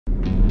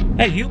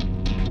Hey, you.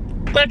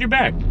 Glad you're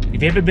back.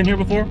 If you haven't been here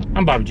before,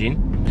 I'm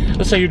B.Gene.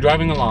 Let's say you're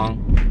driving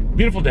along.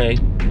 Beautiful day,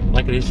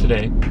 like it is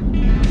today.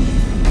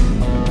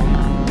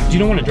 You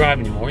don't want to drive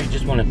anymore. You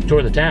just want to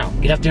enjoy the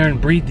town. Get out there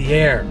and breathe the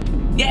air.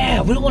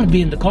 Yeah, we don't want to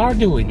be in the car,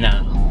 do we,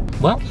 now?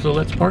 Well, so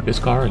let's park this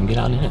car and get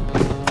out in it.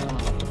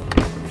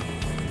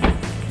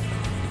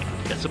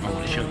 Got something I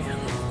want to show you.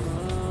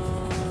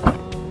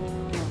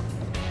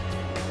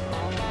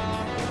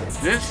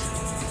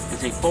 This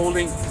is a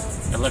folding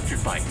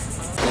electric bike.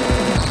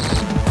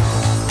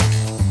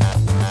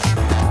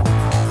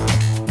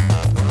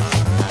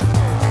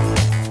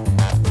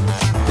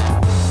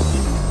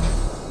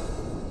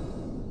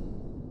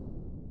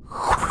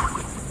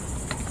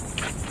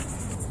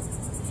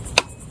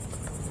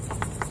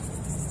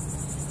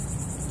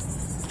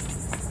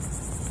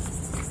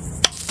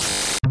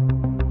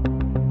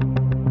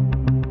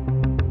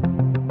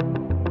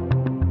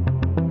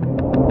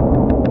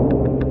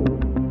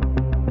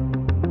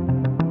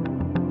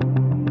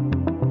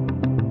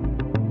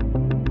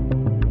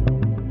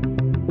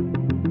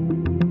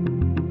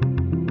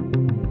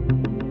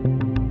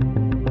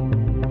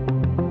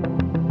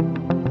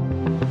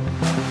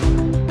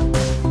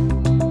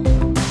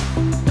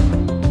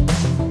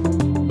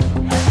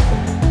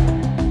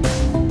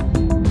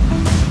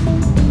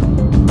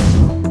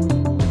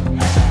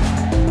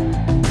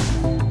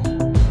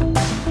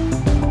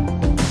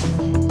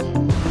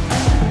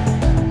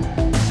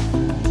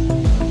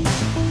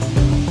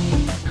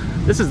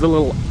 This is the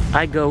little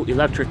iGO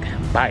electric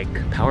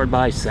bike powered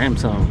by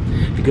Samsung.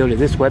 If you go to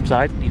this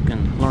website, you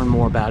can learn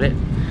more about it.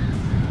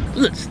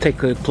 Let's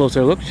take a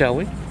closer look, shall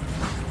we?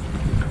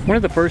 One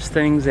of the first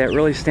things that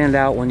really stand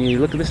out when you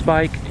look at this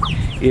bike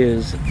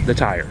is the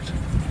tires.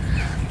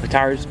 The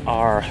tires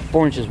are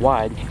 4 inches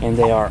wide and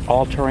they are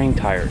all-terrain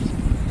tires.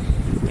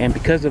 And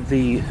because of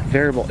the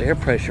variable air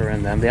pressure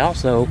in them, they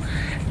also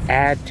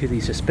add to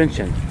the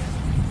suspension,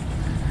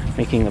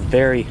 making a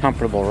very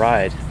comfortable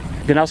ride.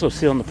 You can also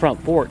see on the front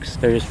forks,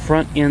 there's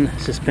front end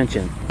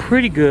suspension.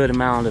 Pretty good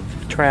amount of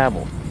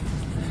travel.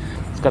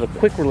 It's got a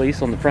quick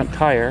release on the front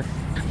tire.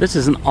 This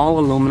is an all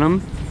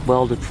aluminum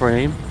welded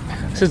frame.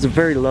 This is a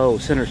very low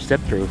center step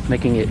through,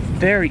 making it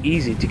very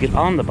easy to get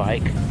on the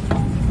bike. You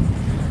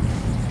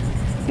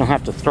don't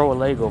have to throw a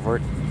leg over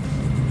it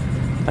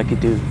like you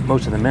do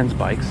most of the men's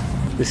bikes.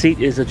 The seat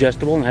is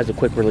adjustable and has a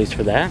quick release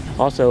for that.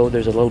 Also,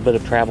 there's a little bit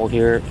of travel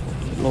here,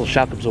 a little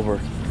shock absorber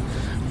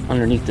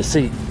underneath the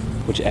seat,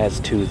 which adds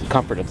to the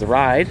comfort of the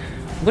ride,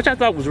 which I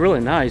thought was really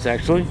nice,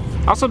 actually.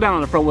 Also down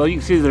on the front wheel, you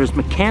can see there's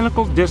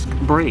mechanical disc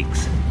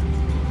brakes,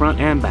 front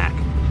and back.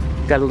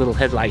 Got a little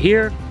headlight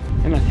here,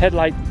 and a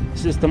headlight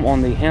system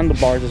on the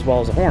handlebars as well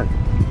as a horn.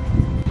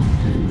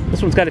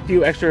 This one's got a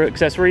few extra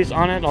accessories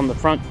on it. On the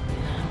front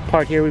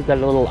part here, we've got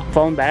a little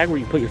phone bag where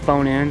you put your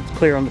phone in. It's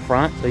clear on the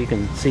front, so you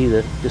can see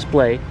the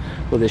display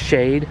with a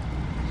shade.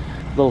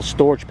 A little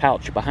storage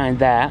pouch behind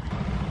that.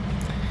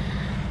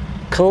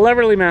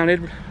 Cleverly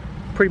mounted,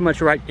 pretty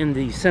much right in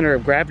the center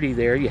of gravity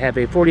there, you have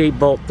a 48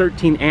 volt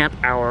 13 amp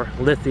hour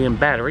lithium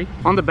battery.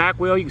 On the back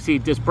wheel you can see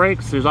disc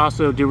brakes. There's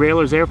also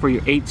derailleurs there for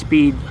your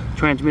 8-speed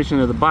transmission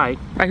of the bike.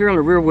 Right here on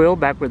the rear wheel,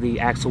 back where the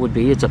axle would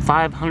be, it's a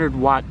 500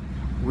 watt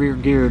rear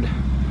geared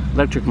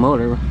electric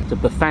motor. It's a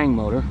Bafang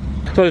motor.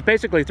 So there's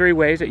basically 3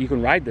 ways that you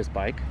can ride this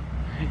bike.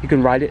 You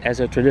can ride it as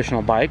a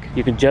traditional bike.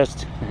 You can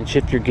adjust and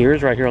shift your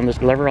gears right here on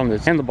this lever on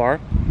this handlebar.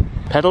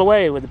 Pedal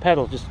away with the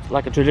pedal just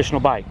like a traditional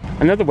bike.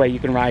 Another way you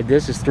can ride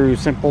this is through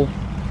simple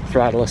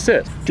throttle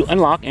assist. To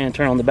unlock and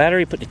turn on the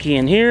battery, put the key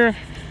in here,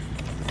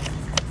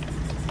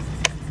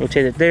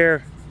 rotate it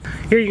there.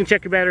 Here you can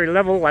check your battery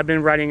level. I've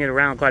been riding it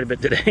around quite a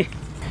bit today.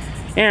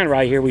 And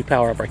right here we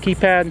power up our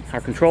keypad, our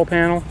control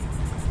panel.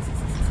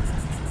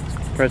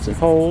 Press and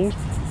hold.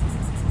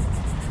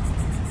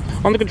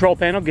 On the control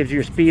panel gives you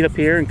your speed up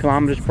here in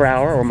kilometers per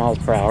hour or miles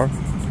per hour.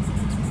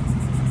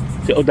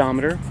 The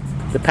odometer,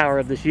 the power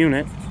of this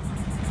unit.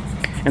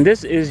 And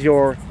this is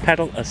your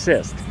pedal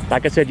assist.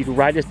 Like I said, you can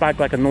ride this bike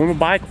like a normal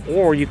bike,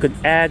 or you could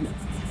add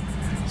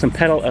some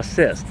pedal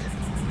assist.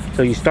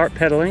 So you start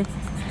pedaling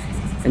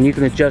and you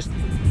can adjust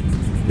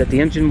that the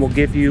engine will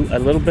give you a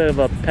little bit of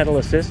a pedal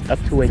assist up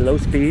to a low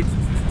speed,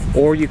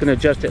 or you can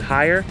adjust it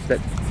higher that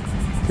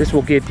this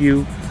will give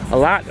you a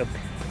lot of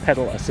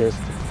pedal assist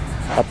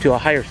up to a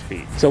higher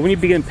speed. So when you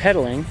begin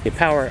pedaling, the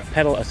power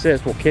pedal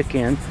assist will kick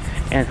in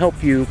and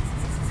help you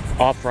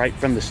off right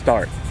from the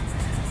start.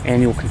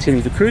 And you'll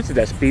continue to cruise at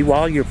that speed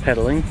while you're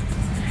pedaling.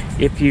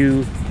 If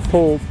you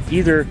pull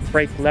either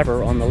brake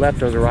lever on the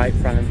left or the right,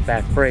 front and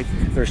back brake,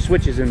 there are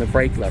switches in the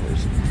brake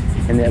levers,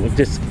 and that will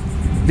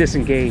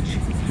disengage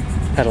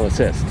pedal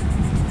assist,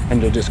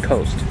 and you'll just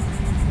coast.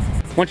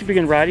 Once you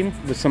begin riding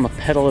with some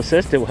pedal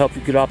assist, it will help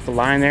you get off the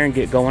line there and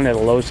get going at a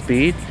low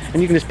speed,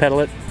 and you can just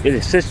pedal it. It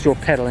assists your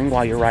pedaling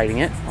while you're riding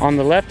it. On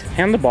the left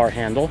handlebar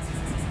handle,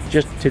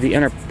 just to the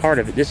inner part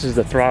of it, this is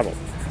the throttle.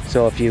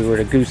 So if you were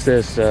to goose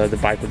this, the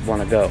bike would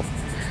want to go.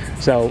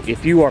 So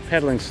if you are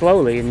pedaling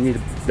slowly and you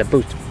need a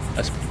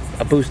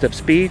boost of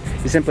speed,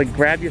 you simply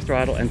grab your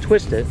throttle and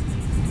twist it,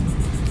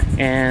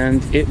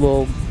 and it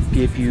will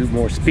give you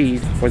more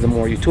speed or the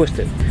more you twist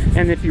it.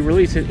 And if you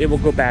release it, it will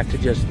go back to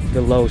just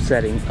the low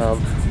setting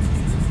of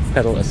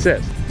pedal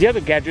assist. The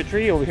other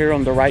gadgetry over here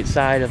on the right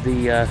side of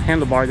the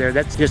handlebar there,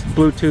 that's just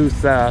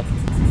Bluetooth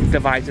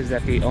devices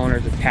that the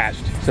owner's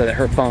attached so that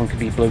her phone can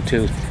be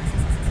Bluetooth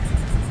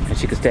and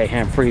she can stay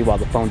hand-free while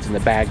the phone's in the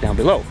bag down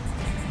below.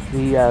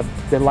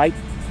 The light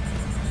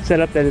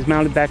setup that is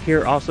mounted back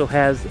here also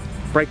has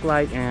brake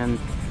light and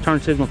turn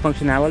signal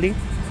functionality.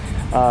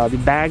 The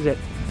bags that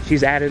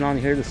she's added on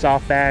here, the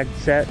soft bag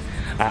set,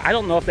 I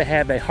don't know if they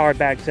have a hard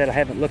bag set. I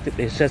haven't looked at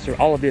the accessory,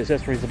 all of the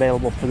accessories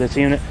available for this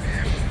unit,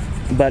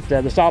 but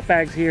the soft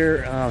bags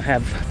here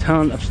have a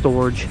ton of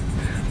storage.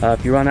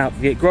 If you run out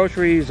to get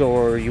groceries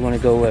or you want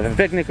to go have a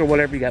picnic or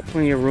whatever, you got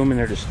plenty of room in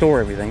there to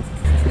store everything.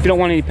 If you don't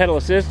want any pedal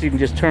assist, you can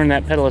just turn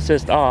that pedal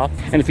assist off,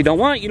 and if you don't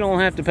want it, you don't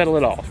have to pedal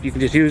it off. You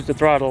can just use the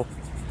throttle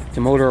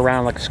to motor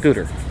around like a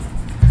scooter.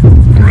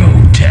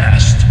 Road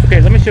test. Okay,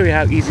 let me show you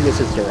how easy this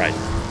is to ride.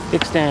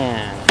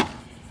 Kickstand.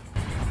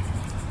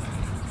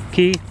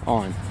 Key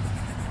on.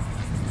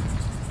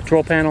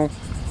 Control panel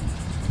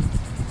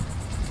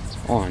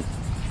on.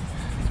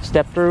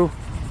 Step through.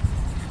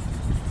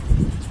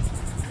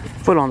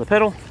 Foot on the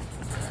pedal.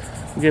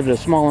 Give it a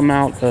small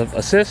amount of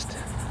assist,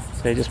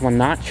 say just 1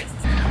 notch.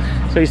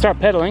 So you start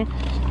pedaling.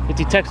 It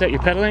detects that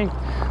you're pedaling,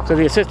 so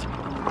the assist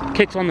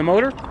kicks on the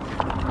motor.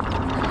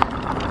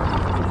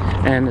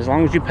 And as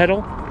long as you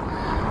pedal,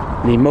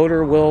 the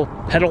motor will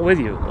pedal with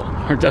you,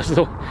 or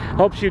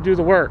helps you do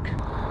the work.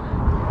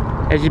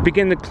 As you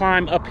begin to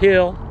climb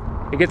uphill,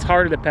 it gets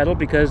harder to pedal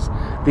because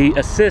the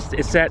assist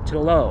is set to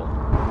low.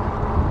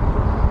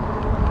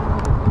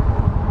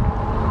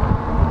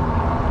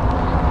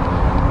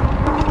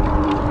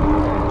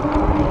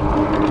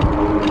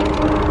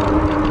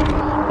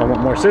 I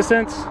want more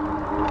assistance.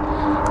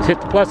 Just hit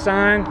the plus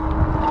sign,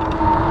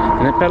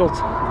 and it pedals.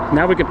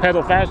 Now we can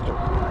pedal faster.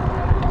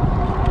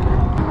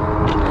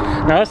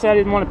 Now let's say I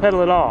didn't want to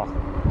pedal at all.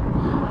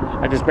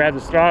 I just grab the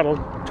throttle,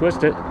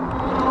 twist it,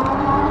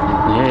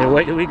 and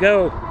away we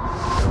go.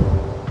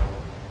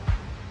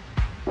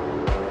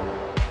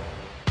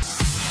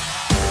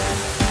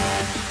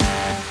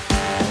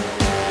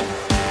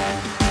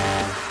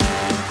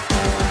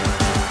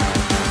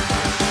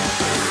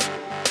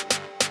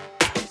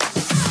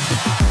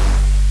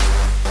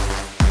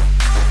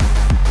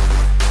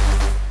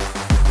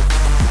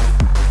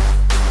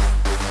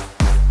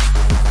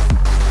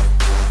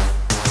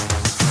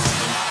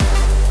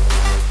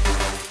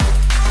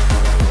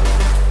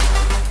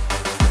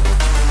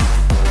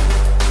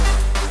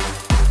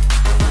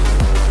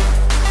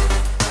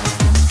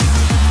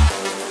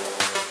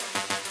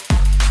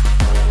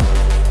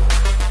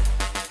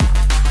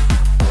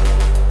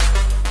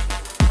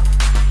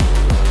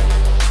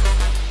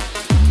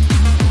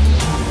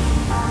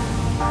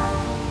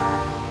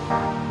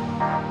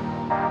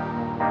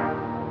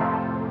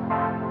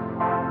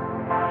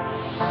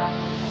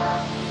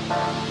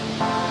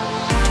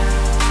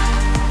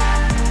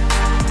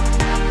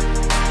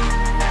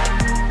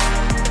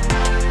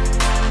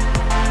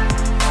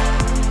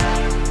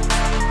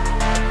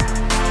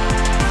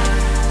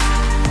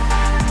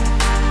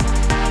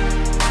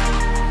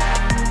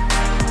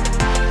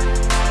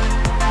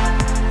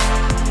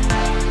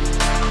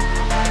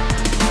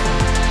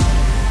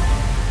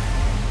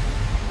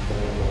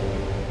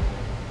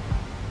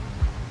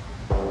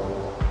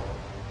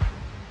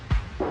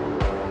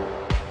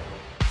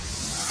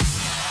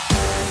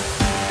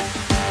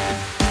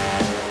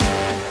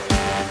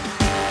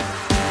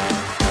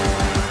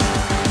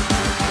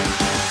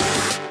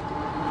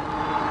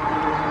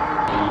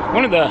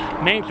 One of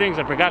the main things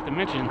I forgot to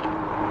mention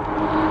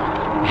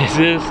is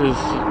this is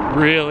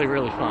really,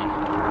 really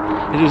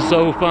fun. It is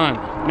so fun.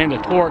 Man, the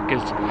torque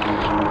is,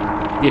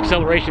 the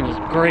acceleration is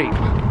great.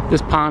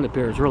 This pond up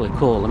here is really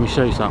cool. Let me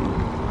show you something.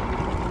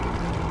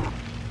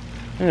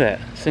 Look at that.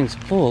 This thing's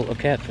full of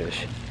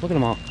catfish. Look at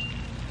them all.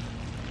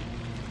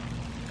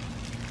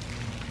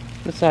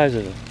 What size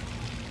is it?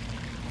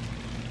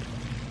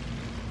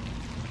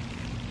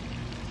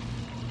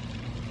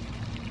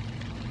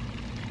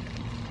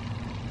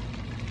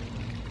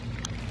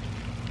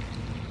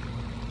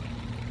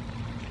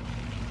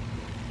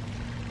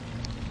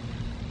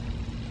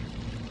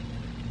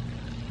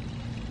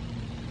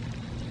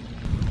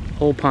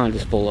 Whole pond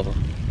is full of them.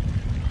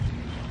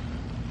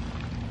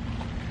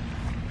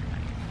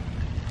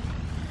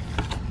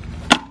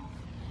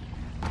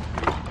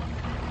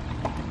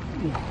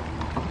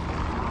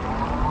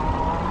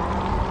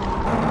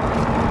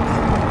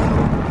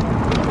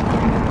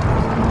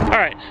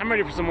 Alright, I'm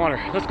ready for some water.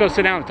 Let's go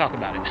sit down and talk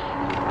about it.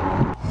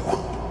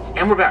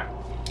 And we're back.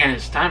 And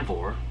it's time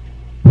for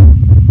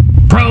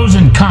Pros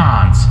and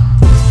cons.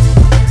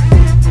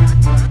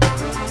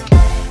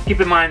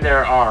 Keep in mind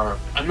there are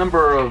a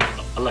number of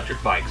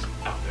electric bikes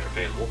out there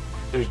available.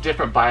 There's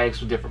different bikes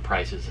with different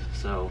prices,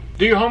 so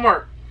do your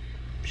homework.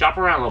 Shop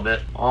around a little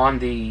bit. On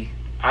the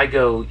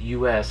iGO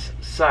US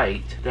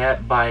site,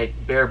 that bike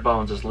bare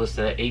bones is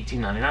listed at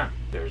 $18.99.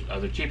 There's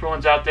other cheaper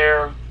ones out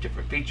there,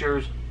 different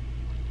features.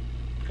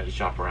 Gotta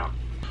shop around.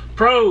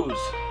 Pros.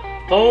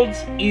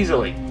 Folds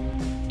easily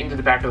into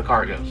the back of the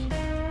car it goes.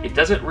 It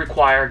doesn't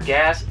require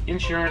gas,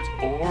 insurance,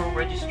 or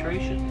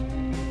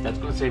registration. That's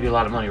going to save you a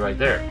lot of money right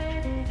there.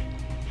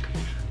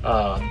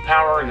 The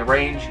power and the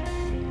range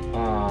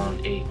on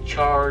a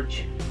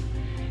charge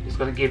is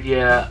going to give you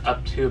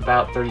up to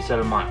about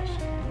 37 miles,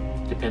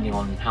 depending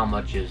on how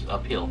much is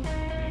uphill.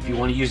 If you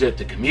want to use it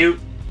to commute,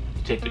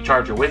 you take the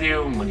charger with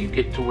you, and when you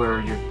get to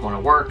where you're going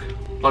to work,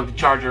 plug the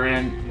charger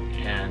in,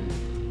 and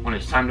when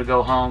it's time to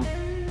go home,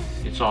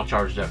 it's all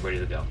charged up, ready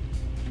to go.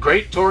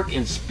 Great torque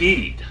and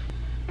speed.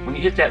 When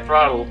you hit that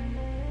throttle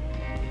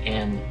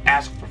and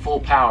ask for full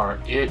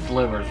power, it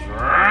delivers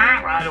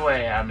right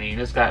away. I mean,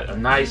 it's got a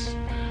nice,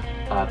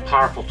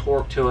 powerful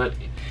torque to it.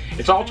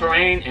 It's all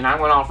terrain, and I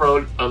went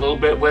off-road a little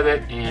bit with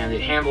it, and it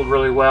handled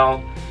really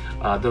well.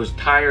 Those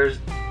tires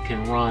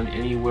can run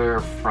anywhere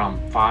from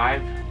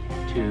 5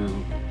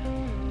 to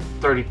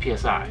 30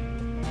 psi.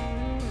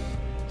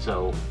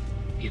 So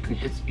you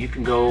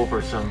can go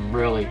over some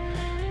really,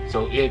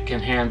 so it can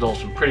handle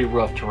some pretty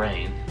rough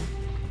terrain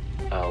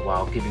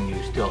while giving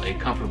you still a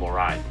comfortable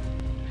ride.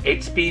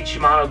 8-speed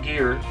Shimano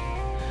gear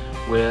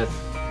with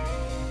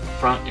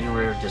front and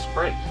rear disc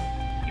brakes.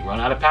 You run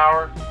out of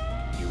power,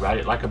 you ride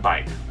it like a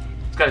bike.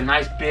 It's got a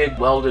nice big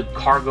welded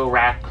cargo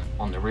rack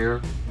on the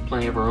rear,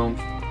 plenty of room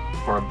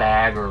for a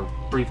bag or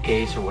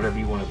briefcase or whatever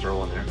you want to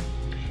throw in there.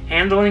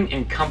 Handling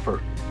and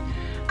comfort.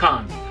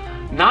 Cons.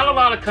 Not a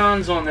lot of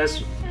cons on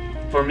this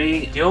for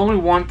me. The only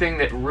one thing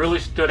that really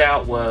stood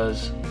out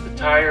was the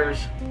tires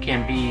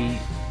can be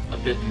a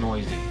bit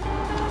noisy.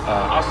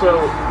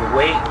 Also, the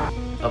weight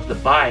of the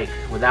bike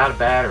without a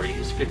battery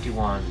is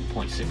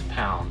 51.6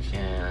 pounds,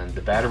 and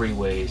the battery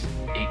weighs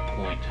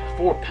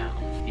 8.4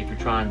 pounds. If you're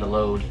trying to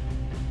load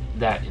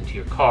that into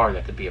your car,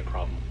 that could be a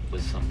problem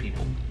with some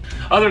people.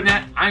 Other than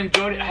that, I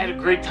enjoyed it. I had a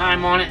great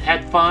time on it,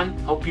 had fun.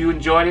 Hope you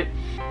enjoyed it.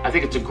 I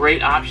think it's a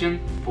great option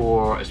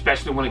for,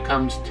 especially when it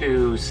comes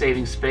to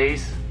saving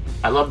space.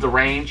 I love the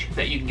range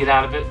that you can get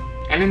out of it,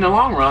 and in the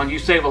long run, you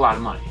save a lot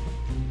of money.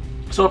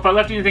 So if I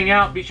left anything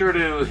out, be sure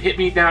to hit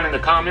me down in the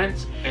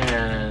comments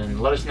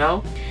and let us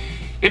know.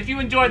 If you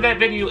enjoyed that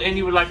video and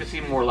you would like to see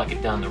more like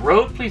it down the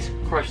road, please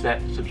crush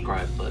that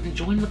subscribe button.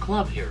 Join the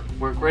club here.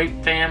 We're a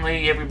great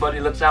family. Everybody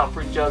looks out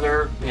for each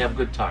other. We have a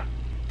good time.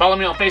 Follow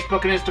me on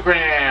Facebook and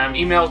Instagram.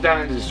 Emails down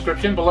in the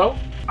description below.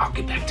 I'll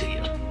get back to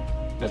you.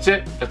 That's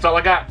it. That's all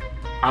I got.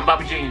 I'm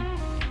Bobby Gene.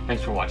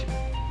 Thanks for watching.